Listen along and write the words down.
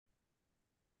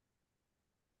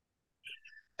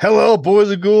Hello,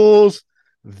 boys and ghouls,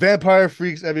 vampire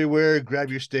freaks everywhere. Grab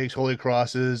your stakes, holy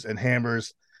crosses, and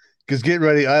hammers. Because get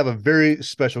ready, I have a very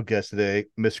special guest today,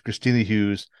 Miss Christina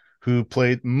Hughes, who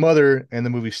played Mother in the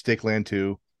movie Stickland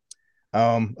 2.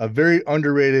 A very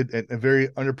underrated and a very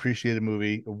unappreciated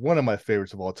movie, one of my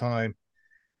favorites of all time.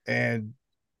 And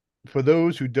for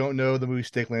those who don't know the movie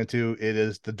Stickland 2, it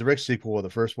is the direct sequel of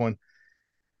the first one.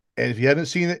 And if you haven't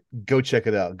seen it, go check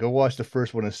it out. Go watch the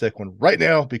first one and the second one right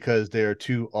now because they are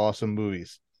two awesome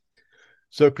movies.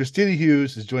 So Christina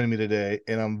Hughes is joining me today,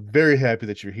 and I'm very happy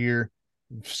that you're here.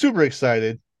 Super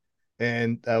excited,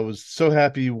 and I was so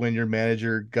happy when your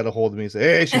manager got a hold of me and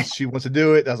said, "Hey, she wants to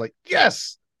do it." I was like,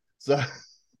 "Yes!" So,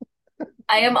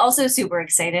 I am also super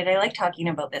excited. I like talking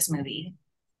about this movie.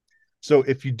 so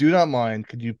if you do not mind,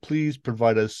 could you please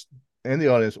provide us and the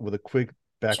audience with a quick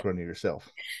background of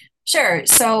yourself? Sure.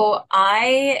 So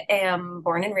I am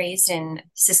born and raised in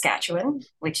Saskatchewan,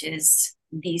 which is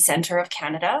the center of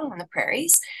Canada on the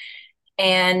prairies.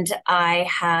 And I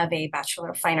have a Bachelor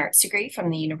of Fine Arts degree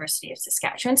from the University of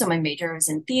Saskatchewan. So my major was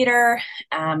in theater.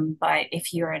 But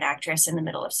if you're an actress in the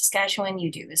middle of Saskatchewan,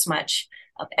 you do as much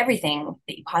of everything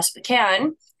that you possibly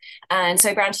can. And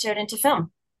so I branched out into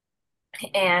film.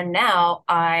 And now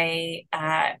I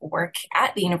work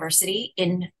at the university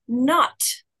in not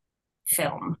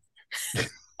film.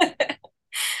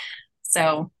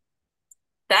 So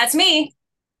that's me.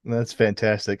 That's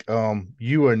fantastic.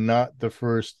 You are not the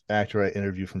first actor I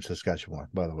interviewed from Saskatchewan,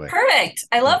 by the way. Perfect.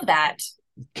 I love that.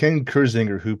 Ken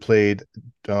Kurzinger, who played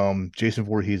Jason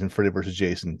Voorhees in Freddy vs.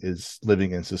 Jason, is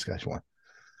living in Saskatchewan.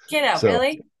 Get out, So,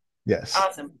 really? yes,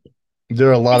 Awesome. there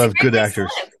are a lot It's a of great good place to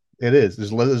actors. live. It is.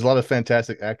 There's a lot of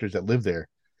fantastic actors that live there.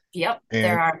 Yep,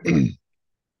 there And are.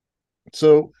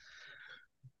 so,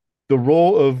 the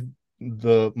role of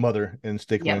the mother in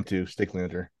Yep. Stickland 2,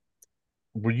 Sticklander,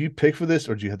 were you picked for this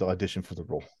or did you have to audition for the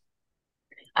role?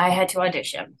 I had to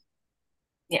audition.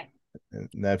 Yeah.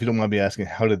 Now, if you don't mind me asking,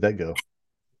 how did that go?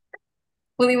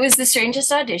 Well, it was the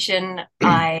strangest audition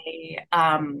I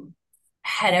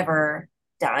had ever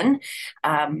done.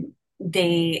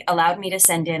 They allowed me to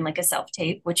send in like a self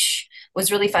tape, which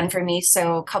was really fun for me.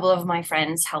 So a couple of my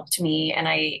friends helped me, and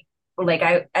I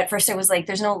at first I was like,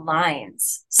 "There's no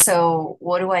lines, so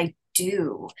what do I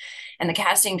do?" And the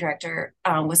casting director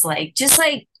was like, "Just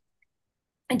like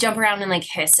jump around and like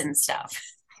hiss and stuff."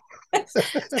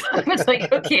 So I was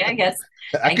like, "Okay, I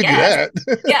I could do guess."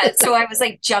 that. Yeah, so I was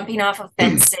like jumping off of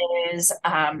fences,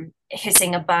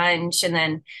 hissing a bunch, and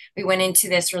then we went into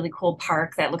this really cool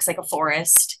park that looks like a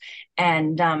forest,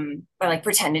 and I like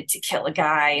pretended to kill a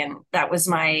guy, and that was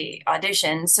my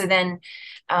audition. So then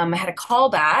I had a call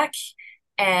back,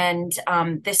 and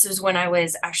this was when I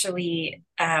was actually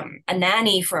a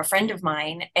nanny for a friend of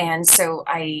mine, and so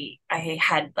I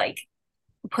had like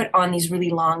put on these really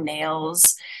long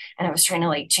nails and I was trying to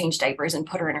like change diapers and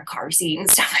put her in her car seat and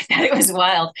stuff like that. It was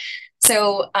wild.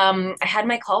 So I had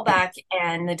my call back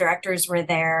and the directors were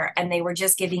there and they were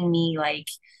just giving me like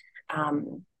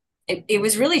it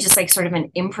was really just like sort of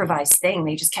an improvised thing.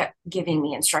 They just kept giving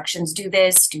me instructions, do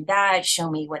this, do that, show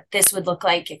me what this would look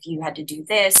like if you had to do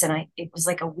this. And it was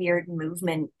like a weird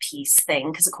movement piece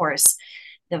thing. Cause of course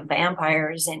the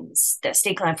vampires in the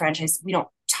Stakeland franchise, we don't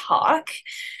talk.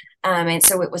 And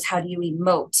so it was how do you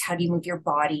emote? How do you move your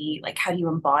body? Like, how do you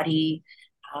embody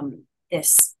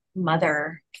this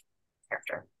mother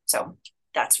character? So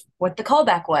that's what the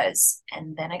callback was.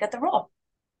 And then I got the role.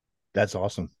 That's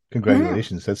awesome. Mm-hmm.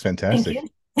 Congratulations. That's Thank fantastic. you.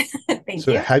 Thank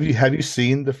So you. have you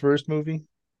seen the first movie?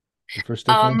 The first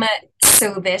Um, Stickland?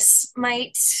 so this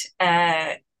might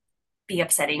uh, be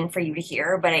upsetting for you to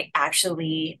hear, but I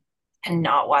actually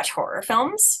cannot watch horror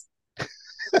films.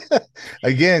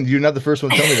 Again, you're not the first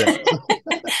one to tell me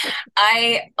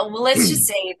that. Well, let's just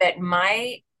say that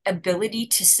my ability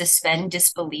to suspend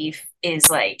disbelief is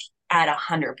like at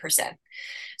 100%.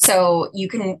 So you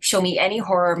can show me any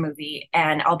horror movie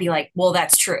and I'll be like, well,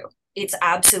 that's true. It's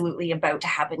absolutely about to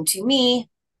happen to me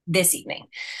this evening.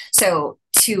 So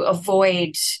to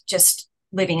avoid just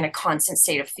living in a constant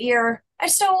state of fear, I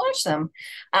just don't watch them.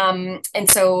 And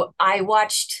so I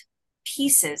watched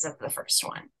pieces of the first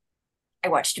one. I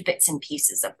watched bits and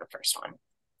pieces of the first one,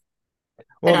 but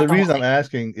Well, not the the whole reason I'm thing.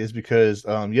 asking is because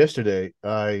yesterday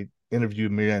I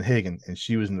interviewed Marianne Hagen and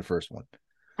she was in the first one.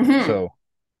 Mm-hmm. So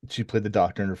she played the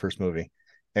doctor in her first movie.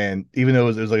 And even though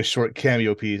it was like a short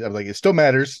cameo piece, I was like, it still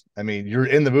matters. I mean, you're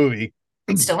in the movie.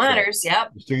 Still So matters.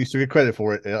 Yep. you still get credit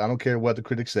for it. I don't care what the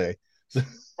critics say.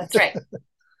 That's right.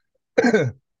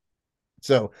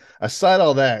 So aside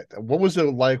all that, what was it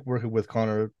like working with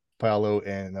Connor Paolo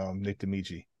and Nick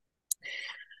Demichi?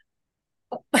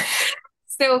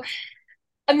 So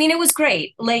I mean, it was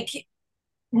great. Like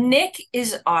Nick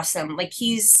is awesome. Like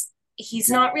he's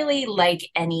not really like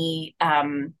any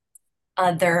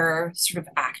other sort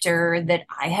of actor that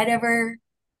I had ever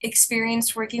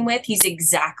experienced working with. He's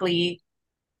exactly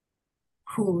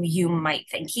who you might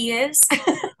think he is.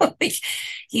 Like,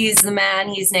 he's the man,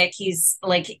 he's Nick, he's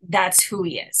like, that's who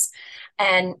he is.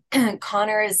 And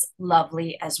Connor is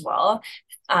lovely as well.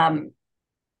 Um,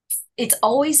 it's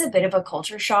always a bit of a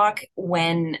culture shock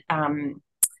when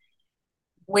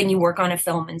you work on a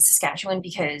film in Saskatchewan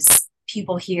because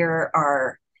people here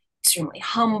are extremely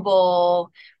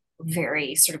humble,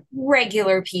 very sort of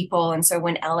regular people. And so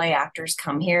when LA actors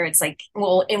come here, it's like,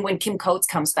 well, and when Kim Coates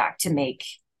comes back to make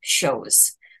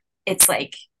shows, it's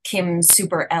like Kim's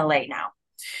super LA now.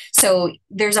 So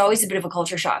there's always a bit of a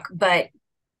culture shock. But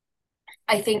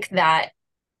I think that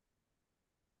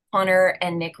Connor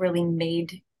and Nick really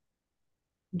made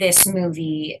this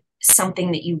movie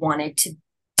something that you wanted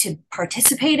to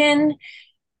participate in.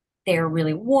 They're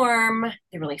really warm,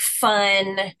 they're really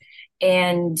fun,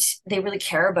 and they really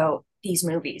care about these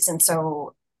movies. And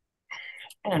so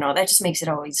I don't know, that just makes it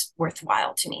always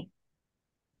worthwhile to me.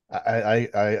 I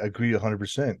agree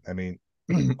 100%. I mean,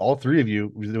 all three of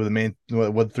you were the main,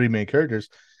 well, the three main characters.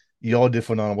 You all did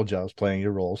phenomenal jobs playing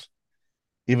your roles,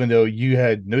 even though you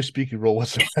had no speaking role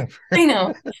whatsoever. I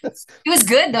know. It was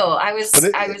good though.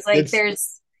 But I was like,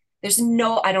 it's there's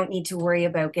no, I don't need to worry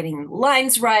about getting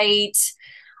lines right.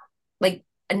 Like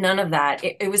none of that.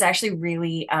 It was actually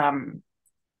really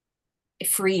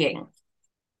freeing.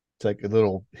 it's like a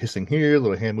little hissing here, a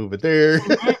little hand movement there,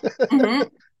 Mm-hmm. Mm-hmm. a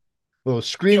little Feel a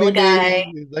screaming guy.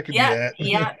 maybe. That could be Yeah, that.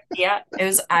 yeah, yeah. It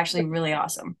was actually really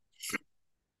awesome.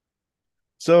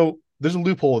 So there's a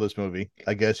loophole in this movie.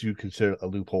 I guess you consider a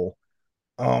loophole.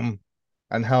 Um,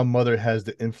 and how Mother has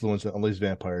the influence on these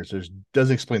vampires. There's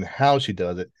doesn't explain how she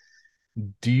does it.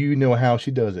 Do you know how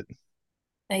she does it?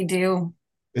 I do.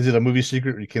 Is it a movie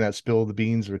secret where you cannot spill the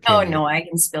beans, or Oh can you? no, I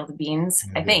can spill the beans.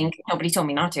 I Okay. think nobody told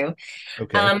me not to.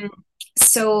 Okay. Um,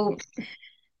 so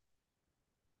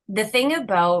the thing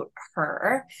about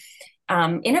her,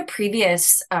 in a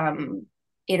previous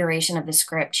iteration of the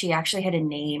script, she actually had a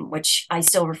name, which I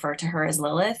still refer to her as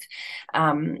Lilith,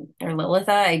 or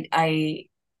Lilitha.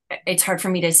 It's hard for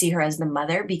me to see her as the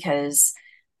mother because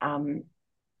um,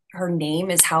 her name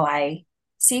is how I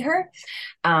see her.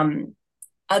 Um,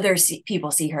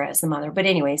 people see her as the mother, but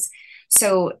anyways,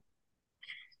 so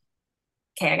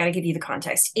okay, I got to give you the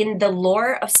context. In the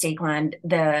lore of Stakeland,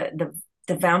 the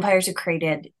vampires are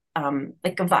created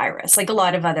like a virus, like a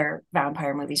lot of other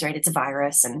vampire movies, right? It's a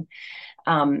virus, and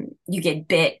you get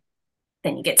bit,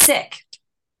 then you get sick.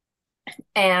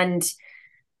 And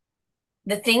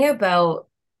the thing about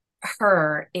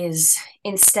her is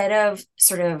instead of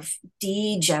sort of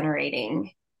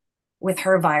degenerating with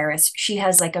her virus, she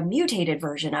has like a mutated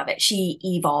version of it. She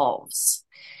evolves,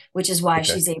 which is why Okay.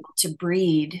 she's able to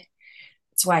breed.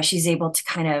 It's why she's able to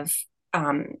kind of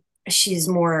um, she's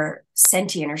more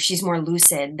sentient or she's more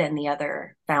lucid than the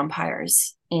other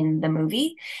vampires in the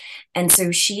movie. And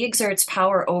so she exerts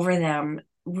power over them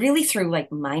really through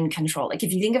like mind control. Like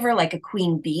if you think of her like a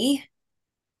queen bee,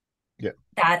 Yeah.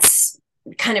 that's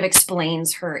kind of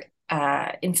explains her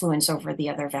influence over the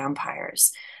other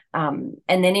vampires. And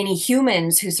then any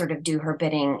humans who sort of do her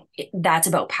bidding, that's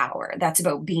about power. That's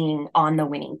about being on the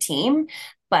winning team.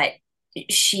 But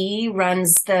she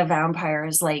runs the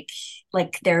vampires like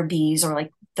they're bees or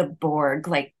like the Borg.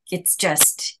 Like it's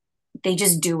just they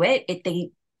just do it.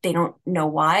 They don't know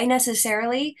why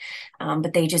necessarily,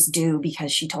 but they just do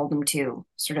because she told them to.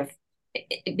 Sort of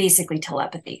basically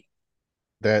telepathy.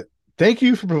 That thank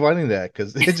you for providing that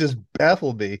because it just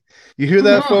baffled me. You hear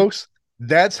that, Mhm. folks?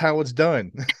 That's how it's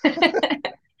done.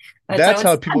 That's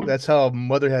how it's done. That's how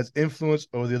Mother has influence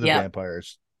over the other Yep.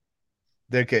 vampires.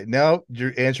 Okay, now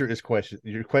your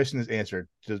question is answered.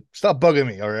 Just stop bugging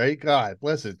me, all right? God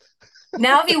bless it.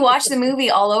 Now if you watch the movie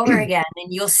all over again, then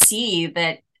you'll see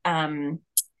that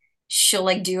she'll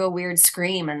like do a weird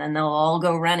scream and then they'll all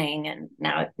go running and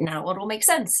now it'll make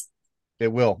sense.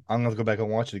 It will. I'm gonna go back and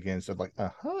watch it again. So I'm like,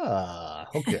 aha,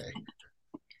 okay.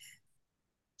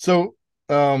 So,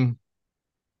 um,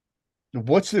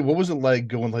 what was it like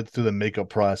going like through the makeup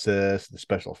process, the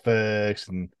special effects,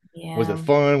 and was it Yeah.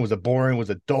 fun? Was it boring? Was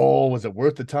it dull? Was it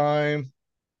worth the time?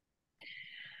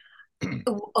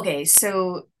 Okay,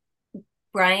 so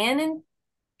Brian and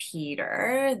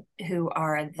Peter, who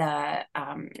are the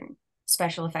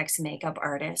special effects makeup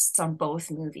artists on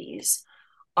both movies,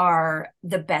 are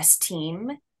the best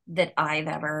team that I've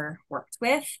ever worked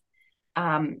with.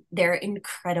 They're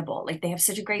incredible. Like they have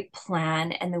such a great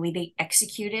plan and the way they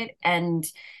execute it. And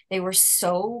they were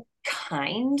so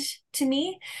kind to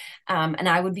me. And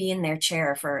I would be in their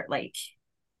chair for like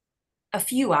a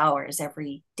few hours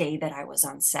every day that I was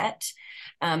on set.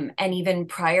 And even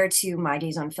prior to my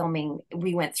days on filming,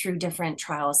 we went through different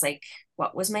trials, like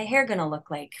what was my hair going to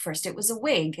look like? First, it was a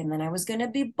wig, and then I was going to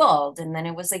be bald. And then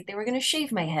it was like they were going to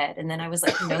shave my head. And then I was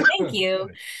like, no, thank you.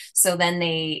 So then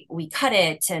we cut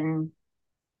it and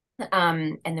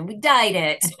then we dyed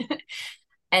it.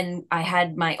 And I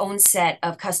had my own set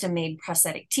of custom made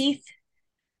prosthetic teeth.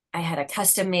 I had a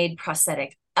custom made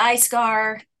prosthetic eye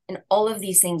scar, and all of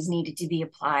these things needed to be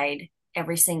applied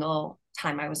every single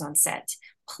time I was on set.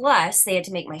 Plus, they had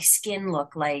to make my skin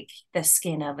look like the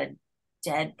skin of a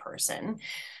dead person.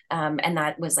 And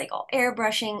that was like all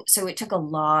airbrushing. So it took a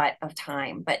lot of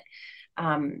time, but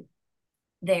um,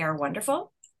 they are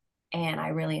wonderful. And I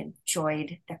really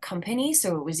enjoyed the company.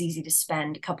 So it was easy to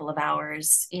spend a couple of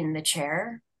hours in the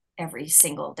chair every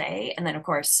single day. And then, of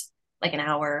course, like an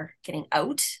hour getting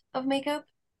out of makeup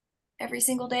every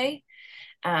single day.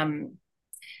 Um,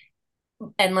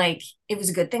 and like it was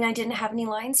a good thing I didn't have any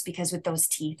lines, because with those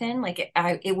teeth in, like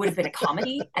it would have been a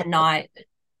comedy and not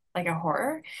like a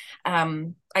horror. I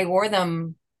wore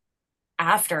them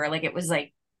after, like it was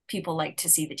like people like to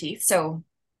see the teeth. So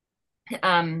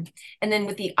and then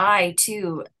with the eye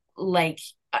too, like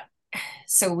uh,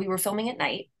 so we were filming at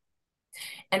night,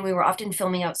 and we were often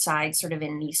filming outside, sort of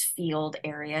in these field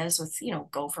areas with,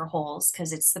 gopher holes,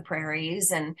 because it's the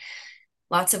prairies and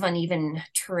lots of uneven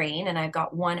terrain. And I've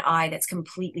got one eye that's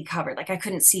completely covered. Like I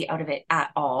couldn't see out of it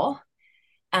at all.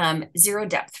 Zero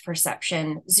depth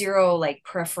perception, zero like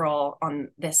peripheral on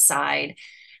this side.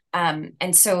 And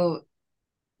so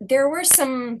there were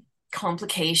some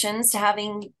complications to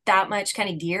having that much kind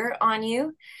of gear on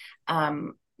you.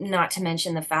 Not to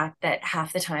mention the fact that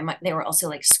half the time they were also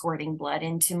like squirting blood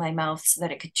into my mouth so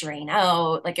that it could drain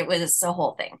out. Like it was a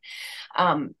whole thing.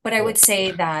 But I would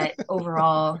say that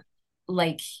overall,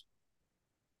 like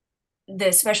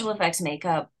the special effects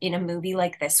makeup in a movie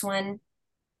like this one,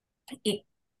 it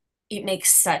it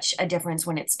makes such a difference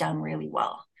when it's done really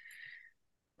well.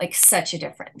 Like such a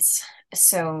difference.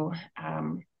 So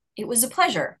it was a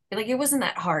pleasure. Like it wasn't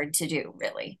that hard to do,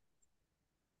 really.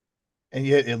 And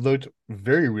yet it looked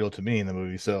very real to me in the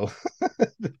movie. So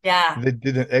Yeah. they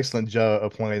did an excellent job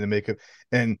applying the makeup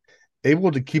and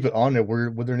able to keep it on there.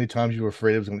 Were there any times you were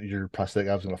afraid it was your prosthetic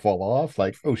eye was going to fall off?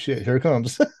 Like, oh shit, here it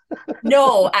comes.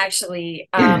 No, actually,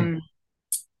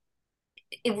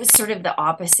 it was sort of the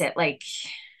opposite. Like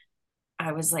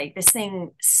I was like, this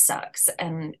thing sucks.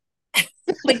 And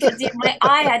because my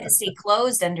eye had to stay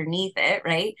closed underneath it,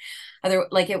 right? Other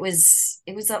like it was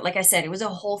like I said, it was a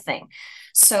whole thing.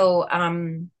 So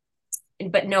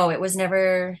but no, it was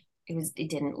never it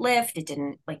didn't lift, it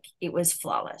didn't like it was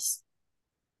flawless.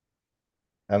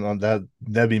 And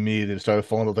that'd be me. They started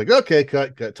falling off. Like, okay,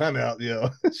 cut, time out.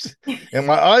 And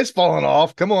my eyes falling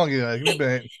off. Come on, give me a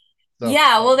bang. So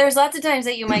Yeah, well, there's lots of times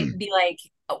that you might be like,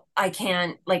 oh, I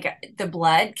can't like the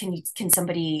blood. Can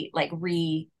somebody like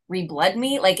re-blood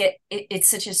me? Like it's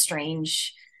such a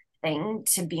strange thing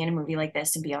to be in a movie like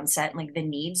this and be on set and like the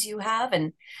needs you have.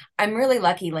 And I'm really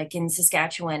lucky, like in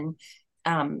Saskatchewan,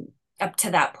 um, up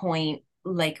to that point,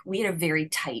 like we had a very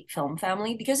tight film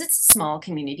family because it's a small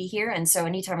community here. And so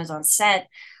anytime I was on set,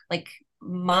 like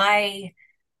my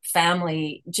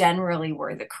family generally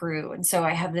were the crew. And so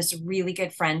I have this really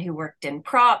good friend who worked in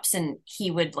props, and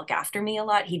he would look after me a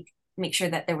lot. He'd make sure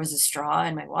that there was a straw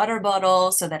in my water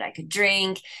bottle so that I could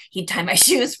drink. He'd tie my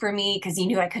shoes for me because he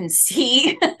knew I couldn't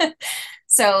see.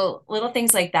 So little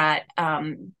things like that,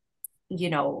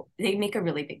 they make a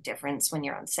really big difference when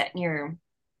you're on set and you're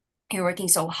working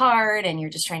so hard and you're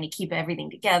just trying to keep everything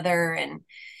together, and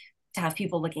to have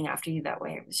people looking after you that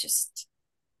way, it was just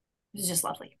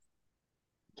lovely.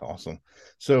 it's awesome.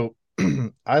 So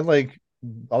I like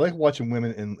I like watching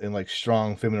women in like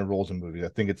strong feminine roles in movies. I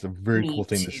think it's a very cool Me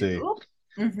thing to see. too.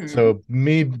 Hmm. So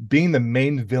me being the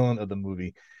main villain of the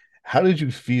movie, how did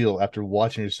you feel after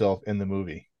watching yourself in the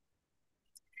movie?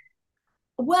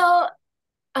 Well,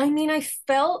 I mean, I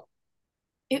felt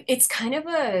it's kind of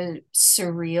a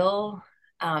surreal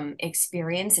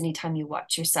experience anytime you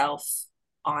watch yourself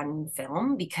on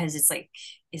film, because it's like,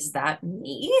 is that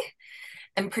me?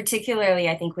 And particularly,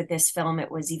 I think with this film,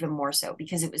 it was even more so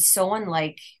because it was so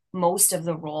unlike most of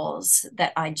the roles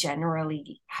that I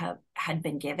generally have had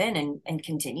been given and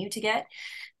continue to get.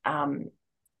 Um,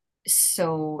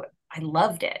 so I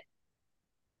loved it.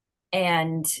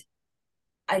 And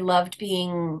I loved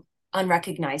being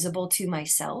unrecognizable to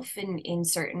myself in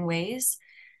certain ways.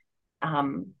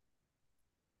 Um,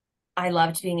 I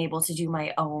loved being able to do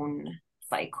my own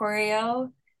fight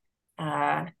choreo.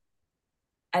 Uh,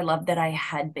 I love that I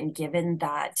had been given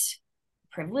that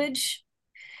privilege.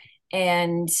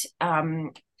 And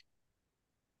um,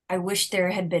 I wish there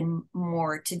had been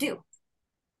more to do.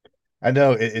 I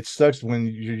know it sucks when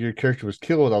your character was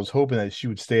killed. I was hoping that she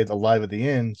would stay alive at the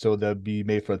end, so that'd be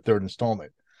made for a third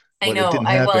installment, I but it know. didn't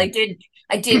I well, happen.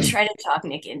 I did try to talk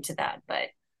Nick into that, but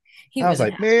he I was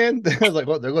wasn't like, man, I was like,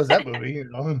 well, there goes that movie, you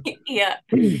know. happy. Yeah.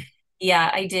 Yeah,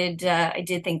 I did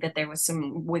think that there was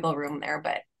some wiggle room there,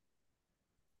 but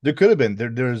There could have been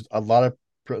there's a lot of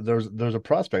there's a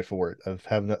prospect for it of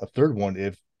having a third one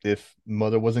if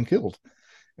Mother wasn't killed.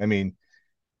 I mean,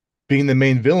 being the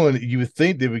main villain, you would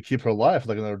think they would keep her alive for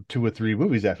like another 2 or 3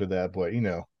 movies after that, but you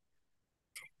know,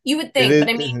 you would it think, is but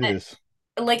I it mean, is.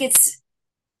 like it's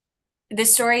the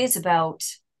story is about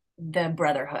the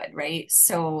brotherhood, right?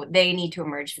 So they need to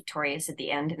emerge victorious at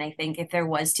the end. And I think if there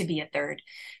was to be a third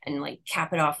and like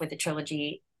cap it off with a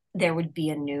trilogy, there would be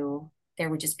a new, there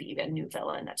would just be a new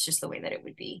villain. That's just the way that it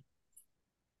would be.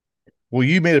 Well,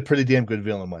 you made a pretty damn good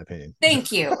villain, in my opinion.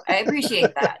 Thank you. I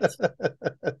appreciate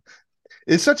that.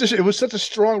 It was such a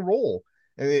strong role,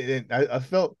 and, I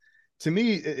felt to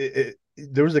me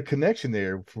there was a connection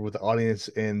there with the audience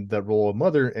and the role of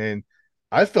Mother, and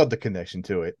I felt the connection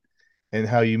to it and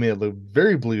how you made it look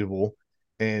very believable,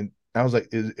 and I was like,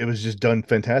 it was just done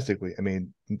fantastically. I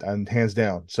mean, hands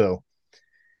down. So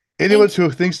Thank you.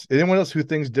 anyone else who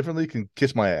thinks differently can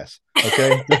kiss my ass.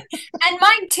 Okay. And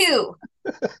mine too.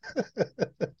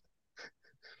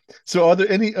 So are there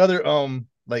any other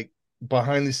like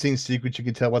behind the scenes secrets you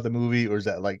can tell about the movie, or is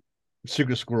that like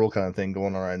secret squirrel kind of thing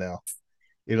going on right now?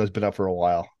 You know, it's been up for a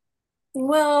while.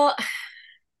 Well,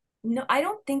 no, I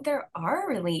don't think there are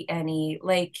really any.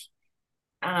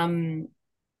 Um,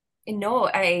 no,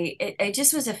 it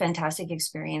just was a fantastic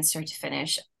experience start to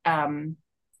finish.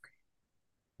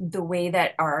 The way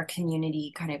that our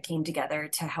community kind of came together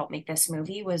to help make this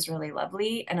movie was really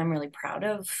lovely, and I'm really proud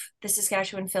of the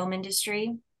Saskatchewan film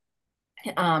industry,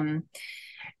 um,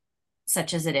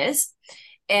 such as it is.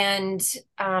 And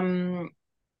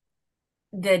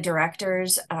the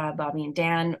directors, Bobby and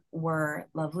Dan, were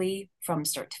lovely from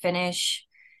start to finish.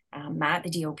 Matt,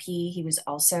 the DOP, he was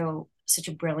also such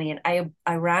a brilliant. I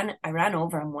ran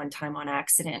over him one time on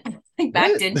accident. I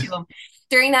backed What? into him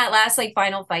during that last like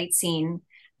final fight scene.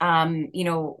 You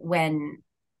know, when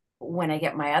I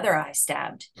get my other eye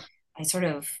stabbed, I sort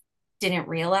of didn't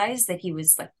realize that he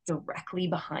was like directly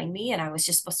behind me, and I was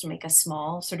just supposed to make a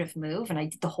small sort of move, and I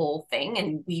did the whole thing,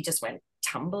 and we just went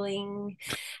tumbling.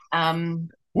 Um,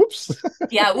 Whoops.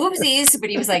 yeah, whoopsies. But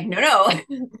he was like, no, no,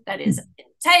 that is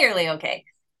entirely okay.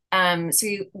 So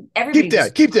everybody Keep was,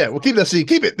 that. Keep that. We'll keep that scene.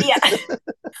 Keep it. yeah.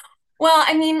 Well,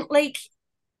 I mean, like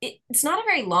it's not a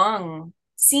very long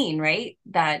scene, right?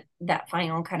 That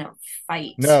final kind of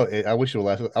fight. No, I wish it would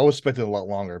last. I was expecting a lot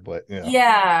longer, but you know,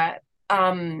 Yeah.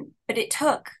 But it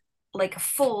took like a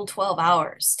full 12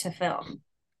 hours to film.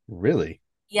 really.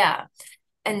 Yeah.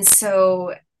 And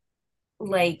so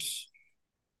like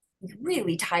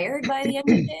really tired by the end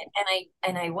of it,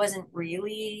 and I wasn't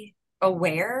really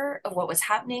aware of what was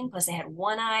happening. Plus I had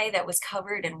one eye that was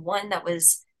covered and one that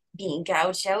was being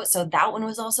gouged out, so that one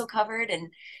was also covered,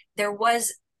 and there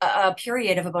was a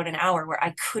period of about an hour where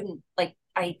I couldn't, like,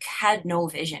 I had no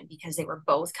vision because they were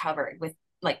both covered with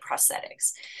like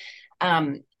prosthetics.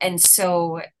 And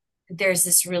so there's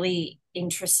this really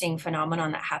interesting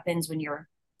phenomenon that happens when you're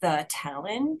the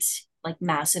talent, like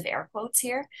massive air quotes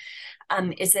here,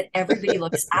 is that everybody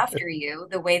looks after you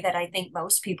the way that I think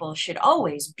most people should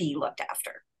always be looked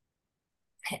after.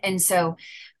 And so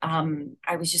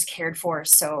I was just cared for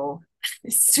so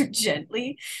so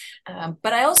gently,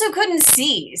 but I also couldn't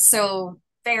see, so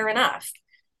fair enough.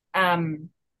 Um,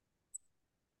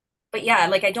 but yeah,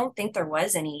 like I don't think there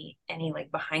was any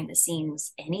like behind the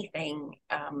scenes anything.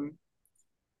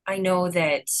 I know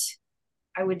that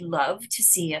I would love to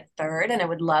see a third, and I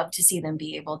would love to see them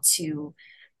be able to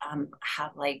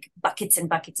have like buckets and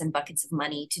buckets and buckets of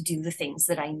money to do the things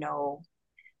that I know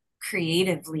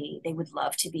creatively they would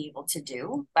love to be able to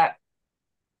do. But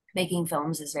making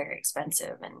films is very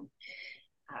expensive, and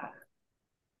uh,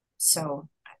 so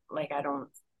like I don't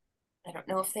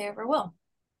know if they ever will.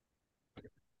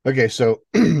 Okay, so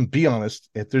be honest.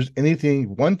 If there's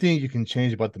one thing you can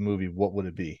change about the movie, what would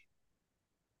it be?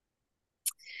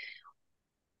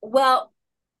 Well,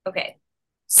 okay.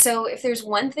 So if there's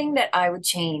one thing that I would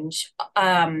change,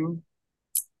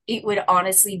 it would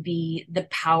honestly be the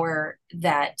power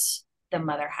that the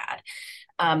mother had.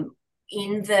 Um,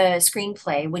 in the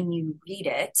screenplay, when you read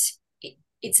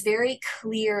it's very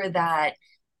clear that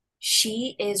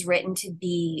she is written to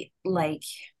be like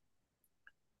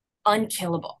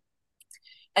unkillable.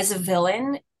 As a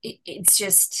villain, it's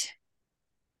just,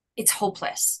 it's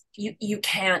hopeless. You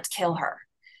can't kill her.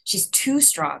 She's too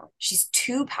strong. She's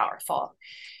too powerful.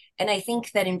 And I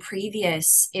think that in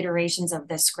previous iterations of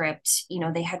the script,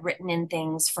 they had written in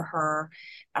things for her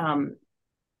um,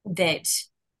 that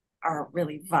are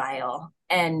really vile,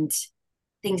 and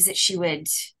things that she would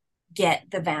get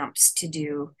the vamps to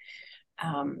do.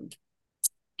 Um,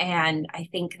 and I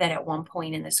think that at one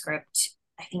point in the script,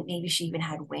 I think maybe she even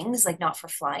had wings, like not for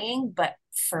flying, but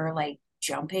for like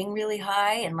jumping really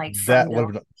high and like from That would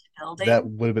building have been to building. that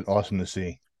would have been awesome to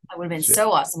see. That would have been So,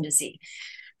 so awesome to see.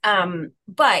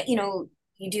 But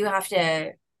you do have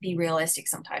to be realistic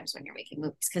sometimes when you're making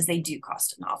movies because they do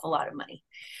cost an awful lot of money.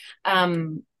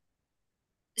 Um,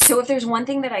 so if there's one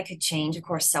thing that I could change, of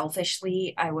course,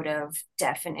 selfishly, I would have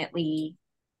definitely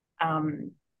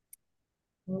um,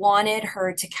 wanted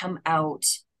her to come out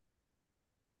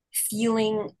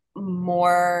feeling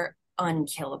more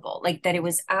unkillable, like that it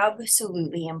was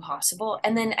absolutely impossible.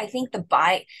 And then I think the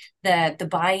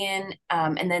buy-in,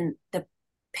 and then the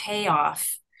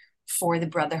payoff for the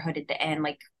brotherhood at the end,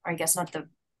 like, or I guess not the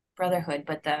brotherhood,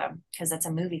 but because that's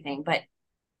a movie thing, but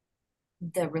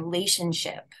the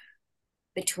relationship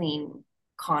between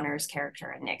Connor's character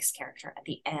and Nick's character at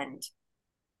the end,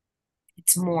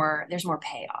 there's more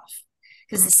payoff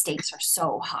because the stakes are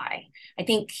so high. I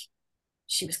think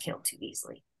she was killed too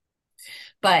easily,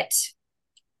 but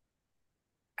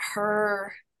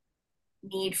her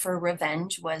need for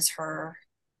revenge was her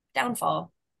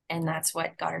downfall, and that's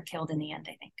what got her killed in the end,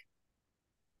 I think.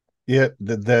 yeah,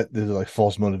 that there's like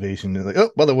false motivation. They're like,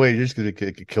 oh, by the way, you're just gonna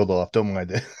get killed off. Don't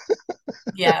mind it.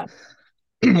 Yeah.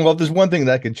 Well, if there's one thing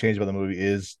that I can change about the movie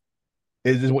is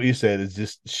what you said. Is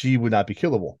just she would not be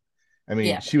killable. I mean,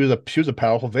 Yeah. she was a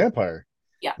powerful vampire,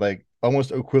 Yeah. like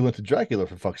almost equivalent to Dracula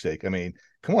for fuck's sake. I mean,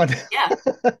 come on. Yeah.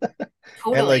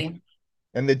 And like, Totally.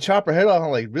 and they chop her head off. I'm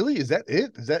like, really? Is that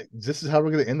it? This is how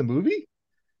we're gonna end the movie?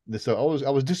 So I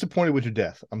was disappointed with your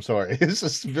death. I'm sorry. It's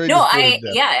just very No, disappointed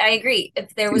death. yeah, I agree.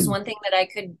 If there was one thing that I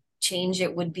could change,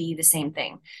 it would be the same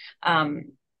thing.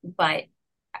 But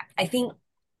I think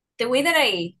the way that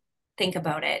I think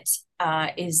about it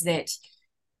is that,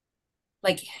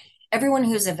 like, everyone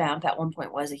who's a vamp at one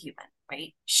point was a human,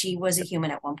 right? She was a human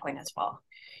at one point as well.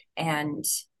 And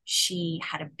she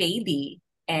had a baby,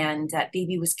 and that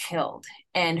baby was killed.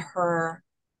 And her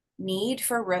need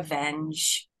for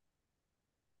revenge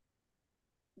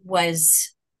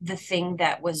was the thing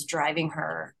that was driving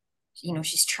her.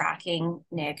 She's tracking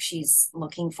Nick, she's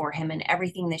looking for him, and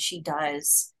everything that she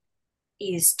does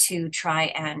is to try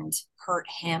and hurt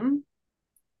him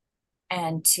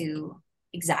and to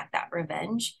exact that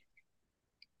revenge.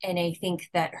 And I think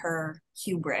that her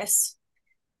hubris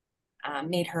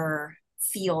made her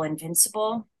feel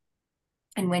invincible.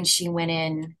 And when she went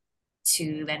in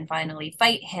to then finally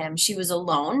fight him, she was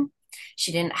alone.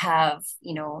 She didn't have,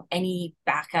 any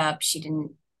backup. She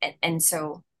didn't, and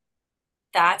so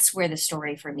that's where the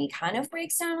story for me kind of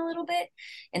breaks down a little bit,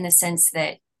 in the sense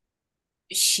that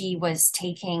she was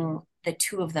taking the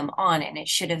two of them on, and it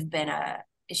should have been a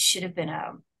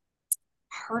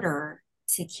harder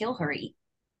to kill her,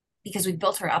 because we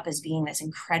built her up as being this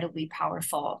incredibly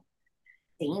powerful,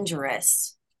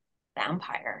 dangerous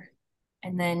vampire,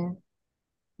 and then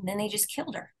they just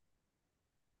killed her.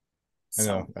 I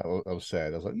know. So I was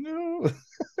sad. I was like, no.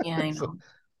 yeah, I So, know.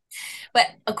 But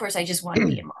of course, I just want to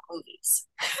be in more movies.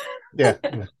 yeah.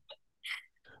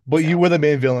 But you So were the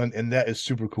main villain, and that is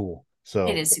super cool. it So,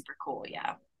 is super cool.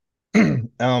 Yeah.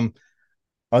 um,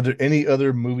 are there any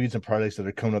other movies and projects that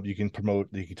are coming up you can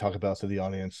promote that you can talk about to the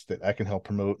audience that I can help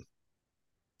promote?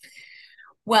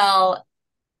 Well,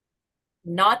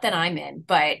 not that I'm in,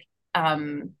 but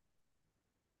um,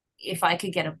 if I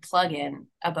could get a plug in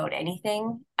about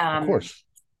anything, Of course.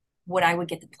 what I would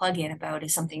get the plug in about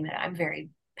is something that I'm very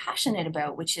passionate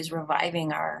about, which is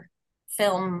reviving our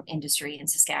film industry in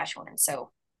Saskatchewan.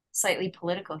 So slightly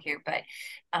political here, but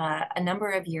a number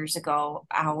of years ago,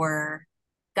 our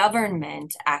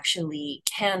government actually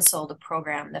canceled a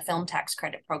program, the film tax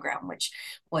credit program, which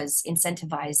was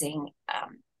incentivizing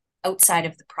outside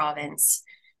of the province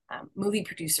movie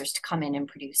producers to come in and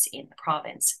produce in the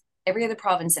province. Every other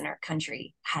province in our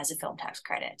country has a film tax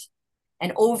credit,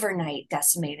 and overnight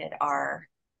decimated our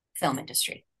film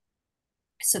industry.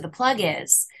 So the plug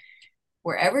is,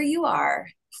 wherever you are,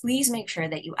 please make sure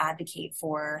that you advocate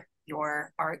for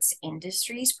your arts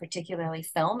industries, particularly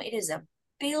film. It is a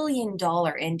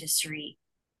billion-dollar industry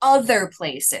other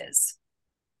places,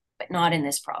 but not in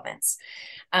this province.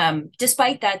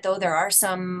 Despite that, though, there are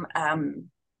some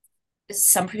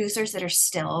producers that are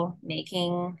still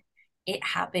making it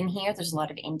happen here. There's a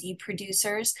lot of indie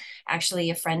producers. Actually,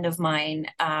 a friend of mine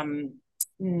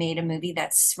made a movie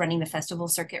that's running the festival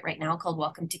circuit right now called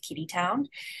Welcome to Kitty Town.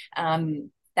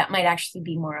 That might actually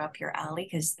be more up your alley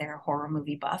because they're a horror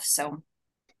movie buff. So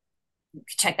you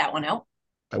could check that one out.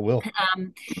 I will.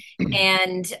 Um,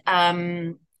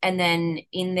 and then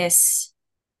in this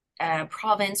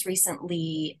province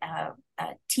recently, a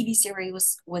TV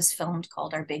series was filmed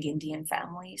called Our Big Indian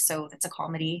Family. So it's a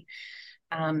comedy.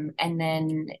 And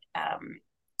then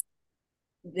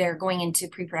they're going into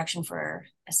pre-production for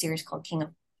a series called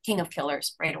King of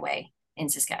Killers right away in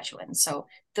Saskatchewan. So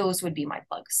those would be my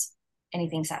plugs.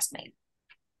 Anything Sask made.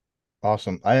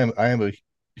 Awesome. I am a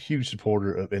huge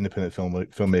supporter of independent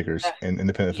filmmakers and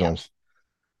independent Yeah, films,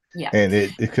 yeah, and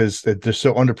it because they're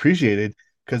so underappreciated.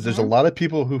 Because there's a mm-hmm. lot of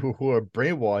people who are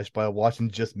brainwashed by watching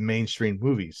just mainstream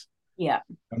movies. Yeah,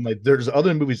 I'm like, there's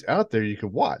other movies out there you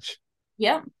could watch.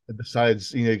 yeah,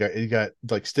 Besides, you got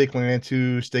like Stakeland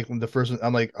 2, Stakeland the first one.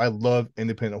 I'm like, I love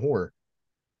independent horror.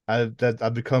 I've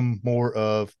become more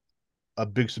of a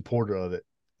big supporter of it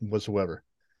whatsoever. good.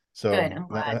 So I'm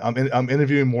glad. I'm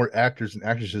interviewing more actors and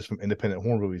actresses from independent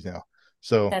horror movies now.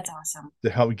 So That's awesome. to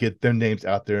help get their names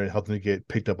out there and help them get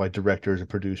picked up by directors and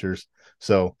producers.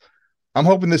 So I'm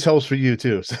hoping this helps for you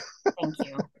too. Thank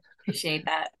you. Appreciate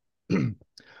that.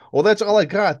 Well, that's all I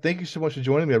got. Thank you so much for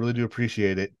joining me. I really do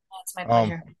appreciate it. That's my Um,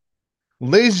 pleasure.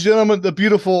 Ladies and gentlemen, the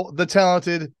beautiful, the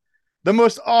talented, the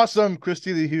most awesome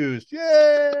Christina Hughes.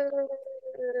 Yay!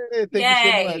 Thank you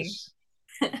so Yay.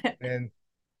 much. And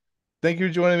thank you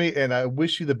for joining me. And I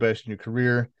wish you the best in your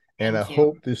career. And I Thank you.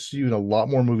 hope to see you in a lot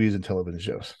more movies and television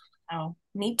shows. Oh,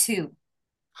 me too.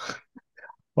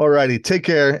 All righty. Take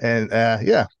care. And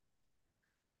yeah,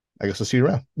 I guess I'll see you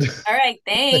around. All right.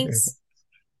 Thanks.